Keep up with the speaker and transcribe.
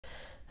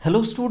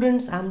Hello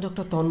students, I am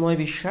Dr. Tanmoy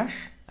Vishwas.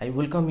 I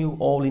welcome you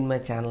all in my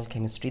channel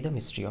Chemistry, the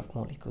Mystery of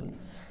Molecule.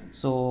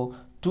 So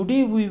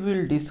today we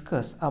will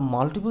discuss a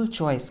multiple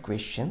choice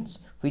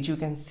questions which you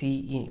can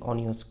see on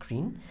your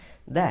screen,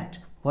 that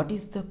what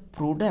is the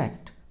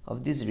product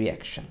of this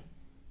reaction.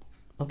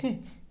 Okay,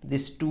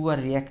 these two are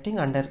reacting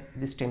under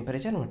this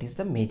temperature and what is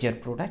the major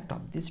product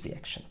of this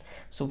reaction.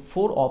 So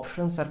four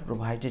options are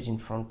provided in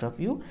front of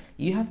you.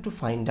 You have to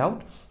find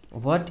out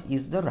what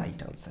is the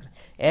right answer.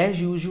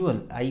 As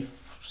usual, I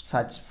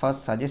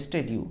first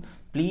suggested you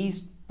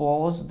please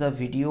pause the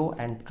video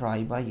and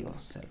try by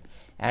yourself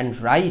and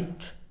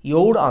write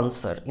your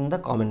answer in the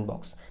comment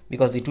box,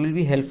 because it will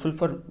be helpful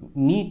for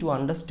me to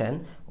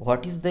understand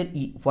what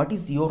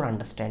is your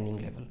understanding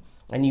level.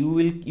 And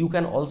you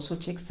can also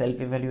check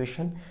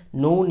self-evaluation.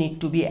 No need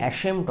to be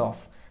ashamed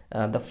of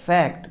the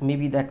fact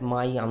maybe that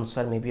my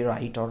answer may be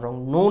right or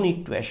wrong. No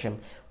need to ashamed.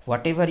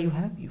 Whatever you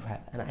have, you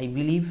have. And I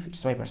believe,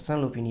 it's my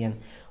personal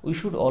opinion, we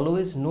should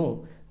always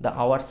know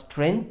our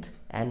strength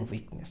and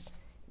weakness,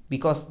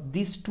 because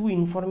these two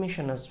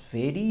information is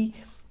very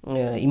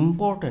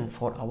important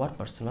for our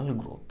personal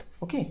growth.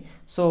 Okay,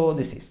 so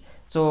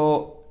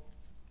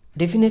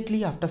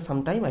definitely after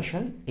some time I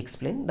shall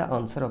explain the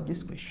answer of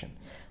this question.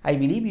 I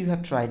believe you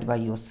have tried by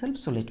yourself,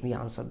 so let me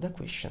answer the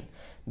question.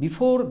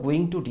 Before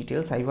going to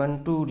details, I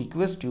want to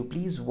request you,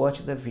 please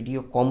watch the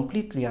video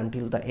completely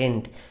until the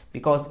end,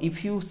 because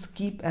if you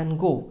skip and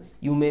go,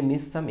 you may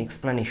miss some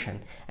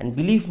explanation. And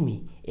believe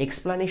me,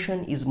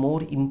 explanation is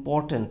more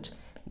important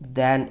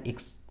than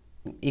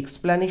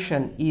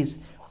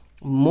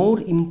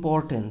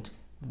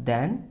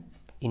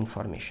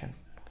information.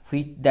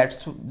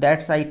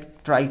 That's I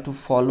try to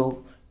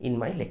follow in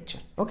my lecture.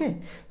 Okay,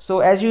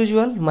 so as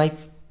usual, my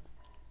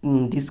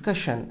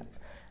discussion,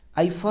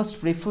 I first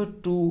prefer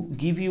to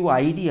give you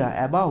idea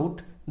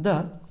about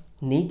the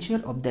nature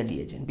of the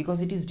reagent,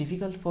 because it is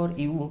difficult for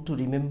you to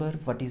remember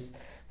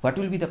what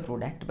will be the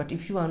product. But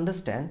if you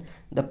understand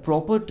the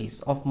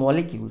properties of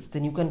molecules,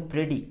 then you can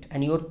predict,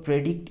 and your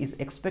predict is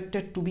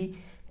expected to be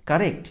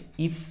correct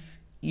if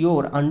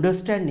your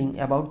understanding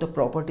about the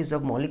properties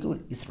of molecule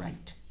is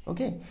right.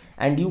 Okay,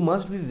 and you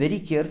must be very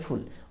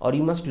careful, or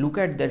you must look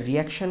at the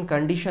reaction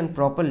condition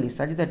properly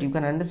such that you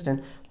can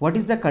understand what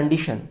is the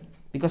condition,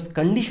 because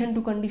condition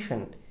to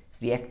condition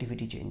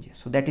reactivity changes.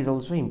 So that is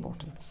also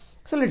important.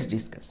 So let's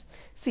discuss.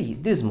 See,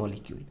 this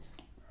molecule,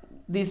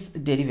 this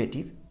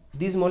derivative,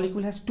 this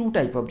molecule has two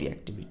type of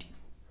reactivity.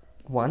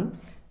 One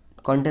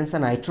contains a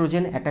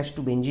nitrogen attached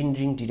to benzene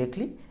ring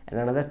directly, and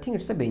another thing,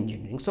 it's a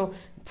benzene ring. So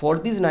for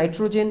this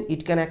nitrogen,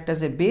 it can act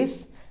as a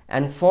base,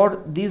 and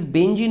for this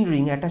benzene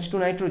ring attached to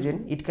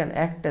nitrogen, it can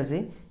act as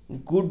a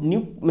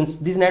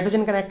this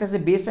nitrogen can act as a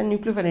base and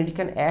nucleophile, and it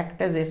can act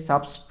as a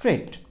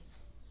substrate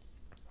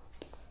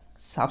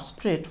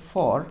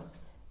for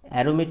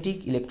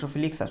aromatic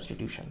electrophilic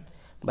substitution.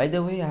 By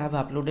the way, I have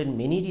uploaded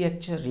many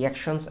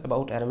reactions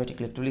about aromatic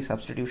electrophilic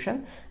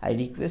substitution. I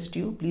request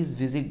you, please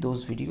visit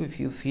those videos if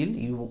you feel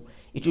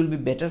it will be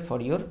better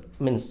for your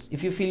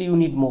if you feel you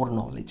need more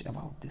knowledge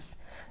about this.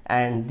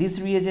 And this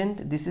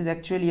reagent, this is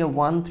actually a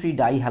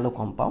 1,3-dihalo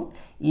compound.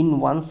 In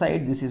one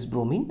side this is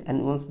bromine,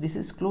 and once this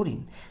is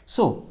chlorine.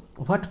 So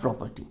what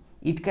property?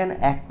 It can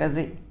act as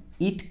a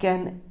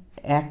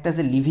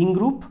leaving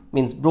group,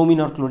 means bromine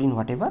or chlorine,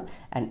 whatever,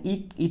 and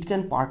it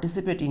can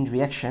participate in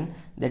reaction,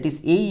 that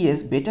is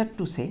AES, better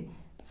to say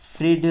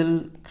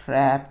Friedel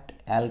Kraft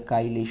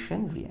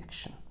alkylation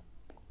reaction.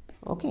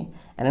 Okay,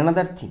 and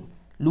another thing,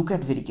 look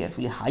at very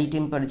carefully, high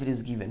temperature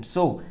is given.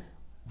 So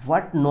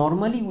what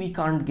normally we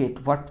can't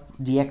get, what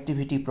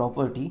reactivity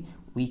property,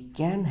 we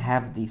can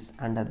have this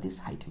under this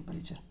high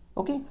temperature.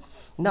 Okay,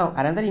 now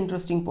another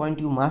interesting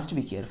point, you must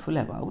be careful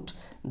about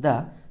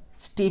the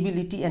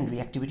stability and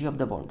reactivity of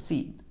the bond.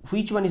 See,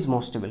 which one is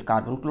more stable,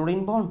 carbon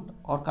chlorine bond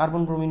or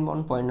carbon bromine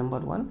bond, point number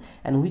one,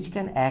 and which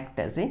can act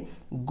as a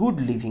good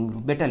leaving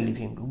group, better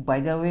leaving group. By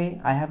the way,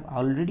 I have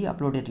already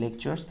uploaded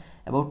lectures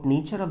about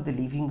nature of the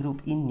leaving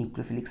group in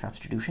nucleophilic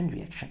substitution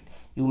reaction.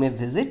 You may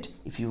visit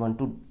if you want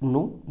to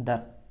know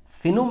the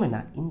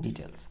phenomena in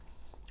details.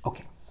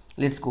 Okay,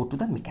 let's go to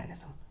the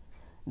mechanism.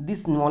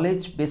 This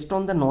knowledge, based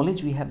on the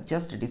knowledge we have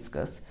just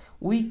discussed,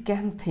 we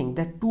can think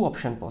that two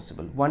options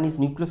possible. One is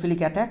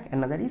nucleophilic attack,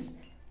 another is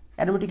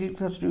aromatic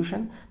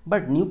substitution.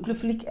 But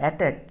nucleophilic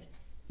attack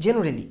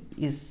generally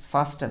is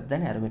faster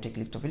than aromatic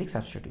electrophilic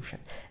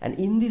substitution. And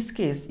in this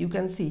case, you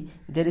can see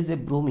there is a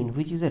bromine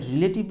which is a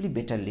relatively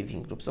better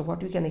leaving group. So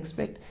what we can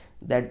expect,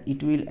 that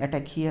it will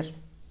attack here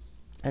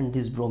and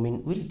this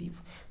bromine will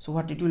leave. So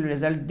what it will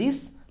result,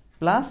 this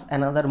plus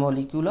another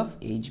molecule of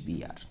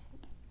HBr.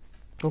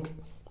 Okay,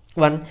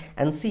 one,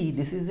 and see,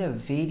 this is a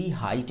very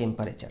high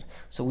temperature,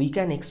 so we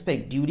can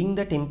expect during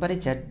the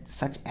temperature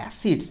such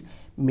acids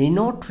may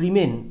not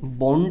remain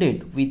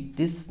bonded with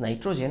this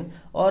nitrogen,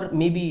 or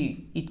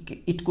maybe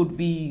it could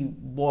be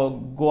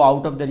go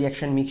out of the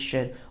reaction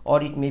mixture,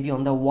 or it may be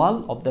on the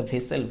wall of the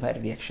vessel where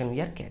reaction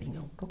we are carrying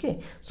out. Okay,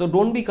 so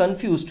don't be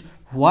confused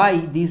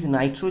why this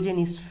nitrogen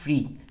is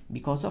free.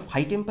 Because of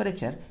high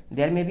temperature,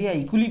 there may be an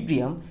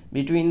equilibrium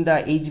between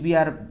the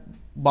HBr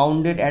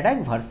bounded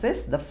attack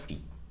versus the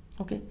free.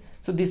 Okay,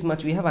 so this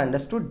much we have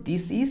understood.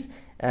 This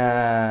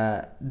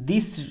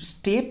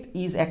step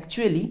is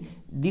actually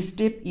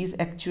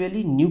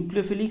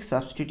nucleophilic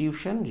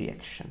substitution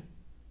reaction.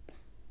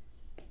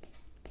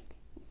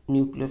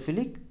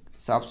 Nucleophilic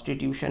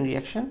substitution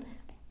reaction,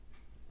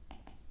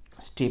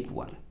 step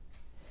 1.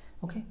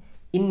 Okay,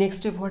 in next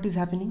step what is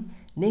happening?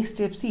 Next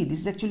step, see,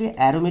 this is actually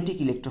aromatic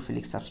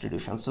electrophilic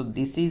substitution. So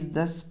this is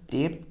the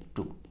step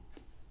 2.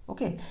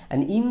 Okay,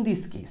 and in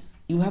this case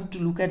you have to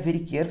look at very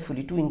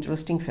carefully two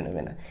interesting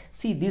phenomena.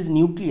 See, this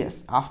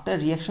nucleus after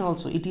reaction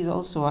also, it is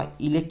also a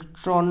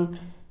electron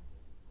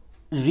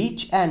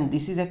rich, and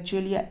this is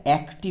actually a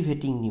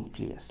activating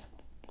nucleus.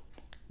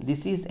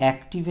 This is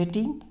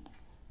activating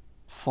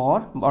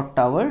for or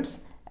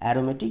towards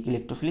aromatic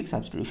electrophilic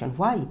substitution.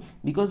 Why?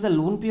 Because the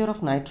lone pair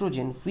of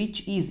nitrogen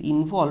which is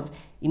involved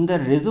in the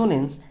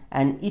resonance,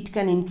 and it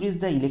can increase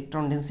the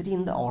electron density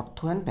in the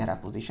ortho and para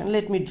position.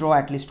 Let me draw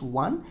at least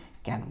one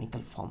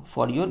canonical form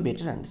for your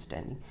better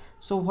understanding.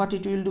 So what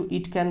it will do,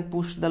 it can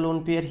push the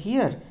lone pair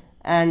here,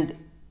 and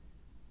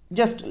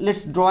just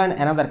let's draw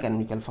another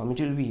canonical form.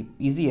 It will be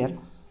easier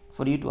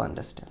for you to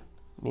understand.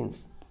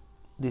 Means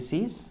this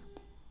is,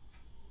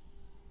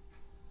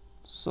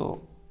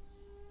 so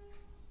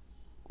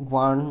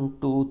 1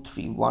 2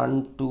 3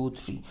 1 2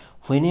 3.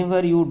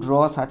 Whenever you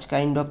draw such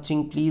kind of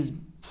thing, please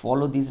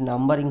follow this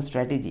numbering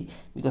strategy,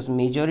 because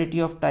majority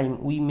of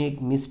time we make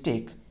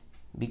mistake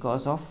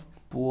because of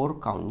poor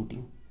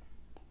counting.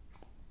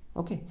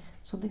 Okay,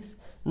 so this,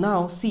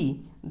 now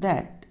see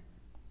that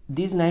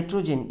this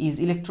nitrogen is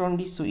electron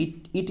rich, so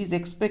it is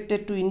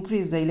expected to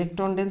increase the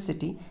electron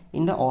density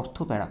in the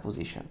ortho para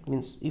position.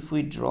 Means if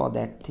we draw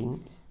that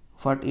thing,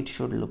 what it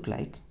should look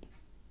like.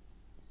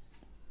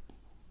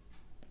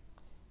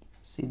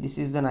 See, this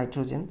is the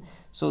nitrogen,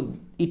 so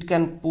it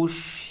can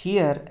push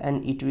here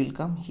and it will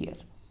come here.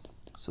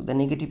 So the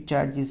negative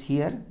charge is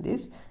here,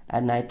 this,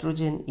 and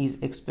nitrogen is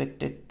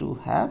expected to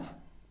have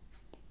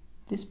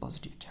this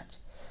positive charge.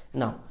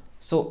 Now,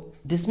 so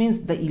this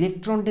means the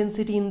electron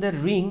density in the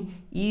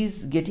ring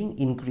is getting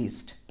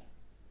increased.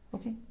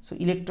 Okay, so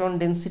electron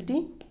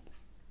density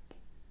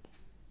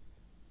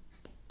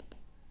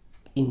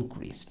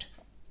increased,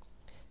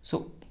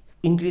 so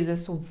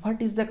increases. So what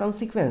is the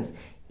consequence?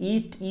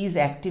 It is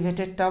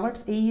activated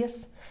towards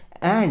AES,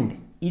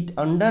 and it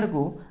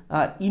undergo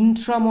a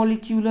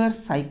intramolecular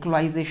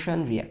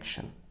cyclization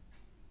reaction.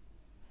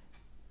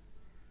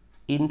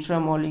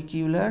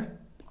 Intramolecular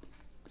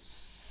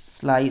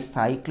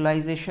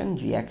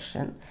cyclization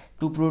reaction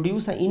to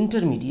produce an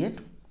intermediate,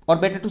 or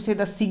better to say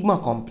the sigma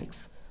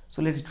complex.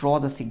 So let's draw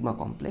the sigma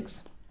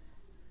complex.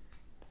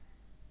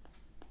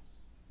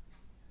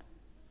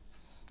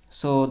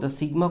 So the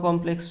sigma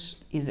complex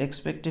is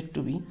expected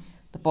to be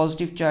the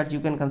positive charge. You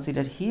can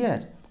consider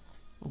here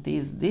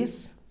this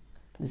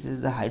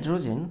is the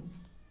hydrogen,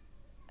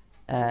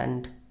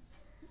 and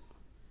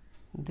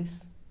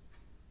this.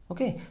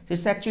 Okay, so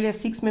it's actually a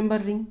 6-member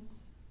ring.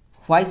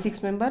 Why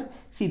 6-member?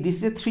 See, this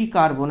is a 3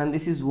 carbon and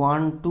this is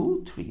 1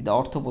 2 3, the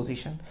ortho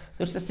position.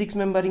 So it's a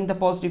 6-member ring, the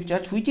positive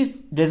charge, which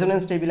is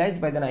resonance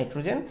stabilized by the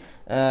nitrogen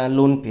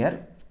lone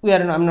pair.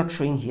 I'm not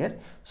showing here.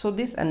 So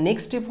this, and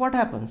next step what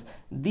happens?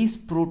 This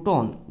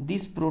proton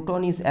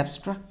is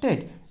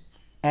abstracted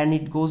and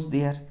it goes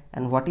there.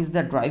 And what is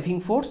the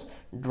driving force?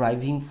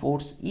 Driving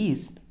force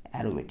is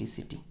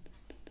aromaticity.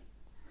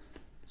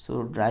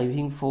 So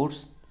driving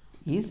force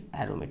is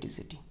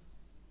aromaticity.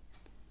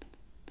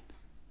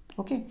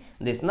 Okay,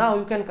 this, now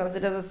you can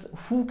consider this,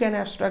 who can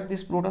abstract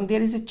this proton?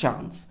 There is a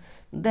chance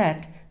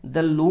that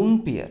the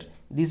lone pair,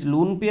 this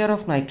lone pair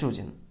of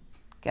nitrogen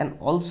can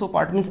also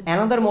means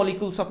another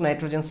molecules of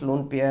nitrogen's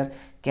lone pair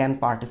can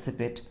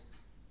participate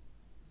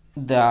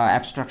the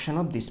abstraction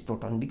of this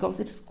proton, because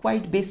it's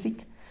quite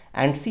basic.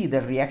 And see,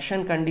 the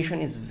reaction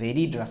condition is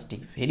very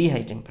drastic, very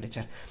high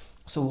temperature.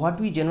 So what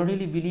we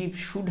generally believe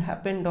should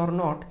happen or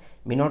not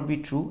may not be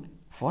true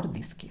for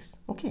this case.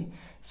 Okay,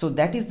 so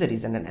that is the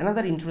reason. And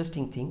another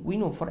interesting thing, we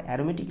know for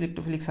aromatic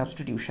electrophilic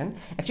substitution,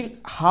 actually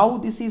how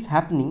this is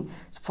happening.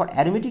 So for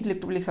aromatic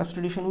electrophilic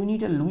substitution we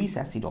need a Lewis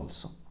acid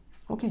also,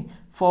 okay,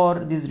 for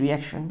this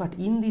reaction. But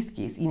in this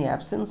case, in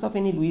absence of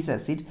any Lewis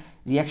acid,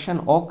 reaction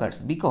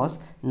occurs because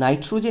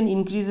nitrogen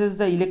increases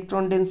the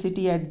electron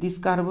density at this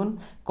carbon.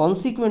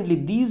 Consequently,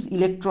 this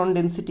electron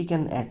density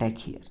can attack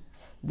here.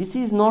 This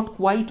is not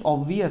quite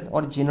obvious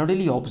or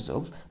generally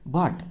observed,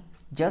 but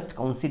just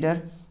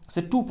consider, so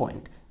 2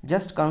 points.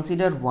 Just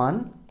consider,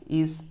 one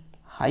is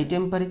high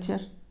temperature,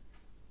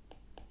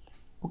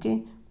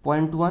 okay,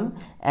 point 1,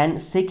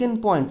 and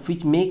second point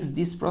which makes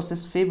this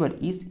process favor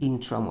is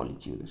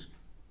intramolecular.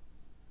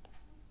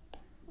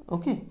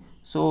 Okay,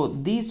 so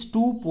these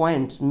 2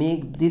 points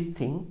make this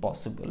thing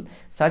possible,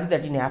 such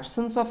that in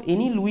absence of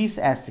any Lewis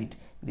acid,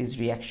 this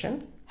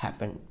reaction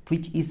happened,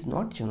 which is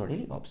not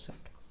generally observed.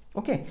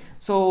 Okay,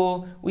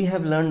 so we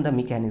have learned the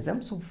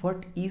mechanism. So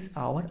what is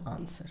our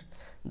answer?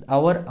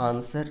 Our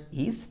answer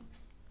is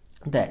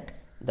that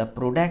the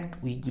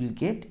product we will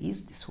get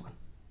is this one.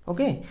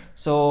 Okay,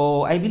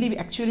 so I believe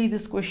actually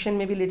this question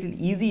may be little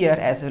easier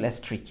as well as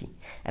tricky.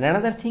 And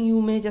another thing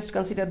you may just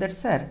consider that,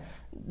 sir,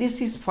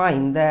 this is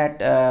fine that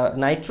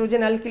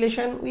nitrogen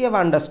alkylation we have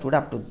understood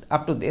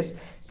up to this.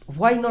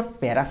 Why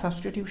not para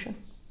substitution?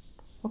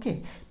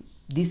 Okay,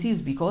 this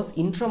is because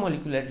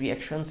intramolecular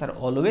reactions are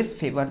always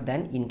favored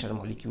than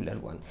intermolecular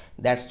one.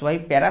 That's why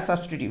para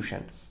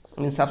substitution,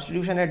 I mean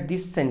substitution at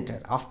this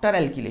center after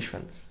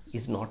alkylation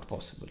is not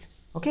possible.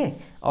 Okay,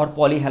 or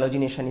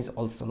polyhalogenation is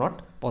also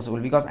not possible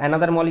because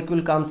another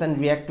molecule comes and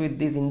react with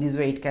this. In this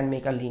way it can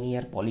make a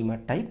linear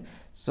polymer type,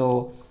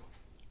 so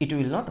it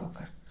will not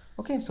occur.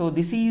 Okay, so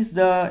this is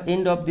the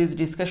end of this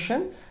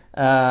discussion.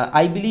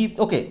 I believe,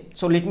 okay,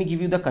 so let me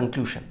give you the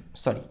conclusion.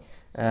 Sorry,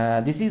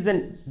 this is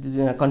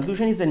the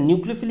conclusion is the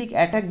nucleophilic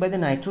attack by the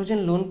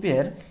nitrogen lone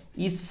pair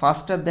is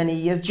faster than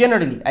AES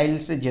generally, I will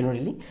say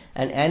generally,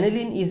 and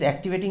aniline is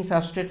activating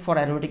substrate for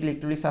aromatic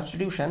electrolytic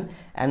substitution,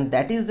 and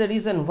that is the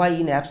reason why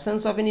in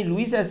absence of any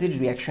Lewis acid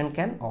reaction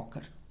can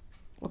occur.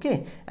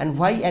 Okay, and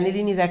why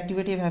aniline is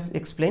activative I have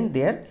explained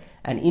there.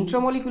 And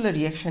intramolecular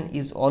reaction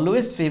is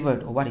always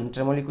favored over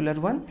intermolecular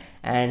one.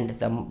 And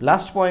the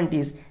last point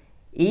is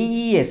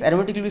AES,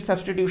 aromatic electrolytic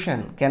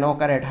substitution, can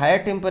occur at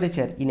higher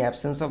temperature in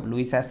absence of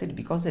Lewis acid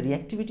because the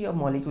reactivity of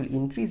molecule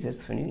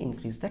increases when you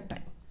increase the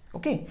time.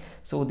 Okay,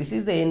 so this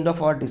is the end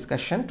of our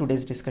discussion,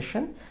 today's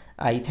discussion.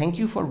 I thank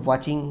you for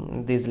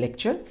watching this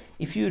lecture.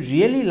 If you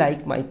really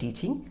like my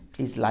teaching,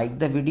 please like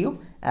the video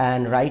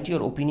and write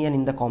your opinion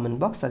in the comment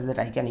box such that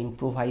I can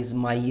improvise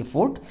my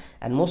effort.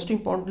 And most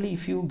importantly,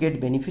 if you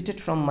get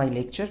benefited from my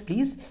lecture,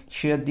 please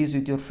share this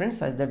with your friends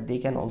such that they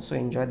can also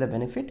enjoy the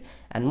benefit.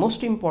 And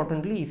most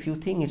importantly, if you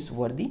think it's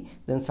worthy,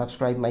 then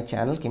subscribe my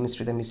channel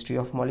Chemistry the Mystery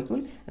of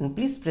Molecule, and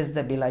please press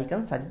the bell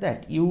icon such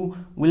that you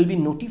will be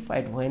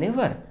notified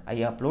whenever I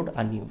upload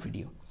a new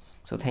video.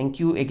 So thank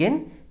you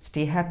again.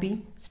 Stay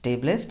happy, stay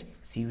blessed.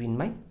 See you in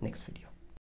my next video.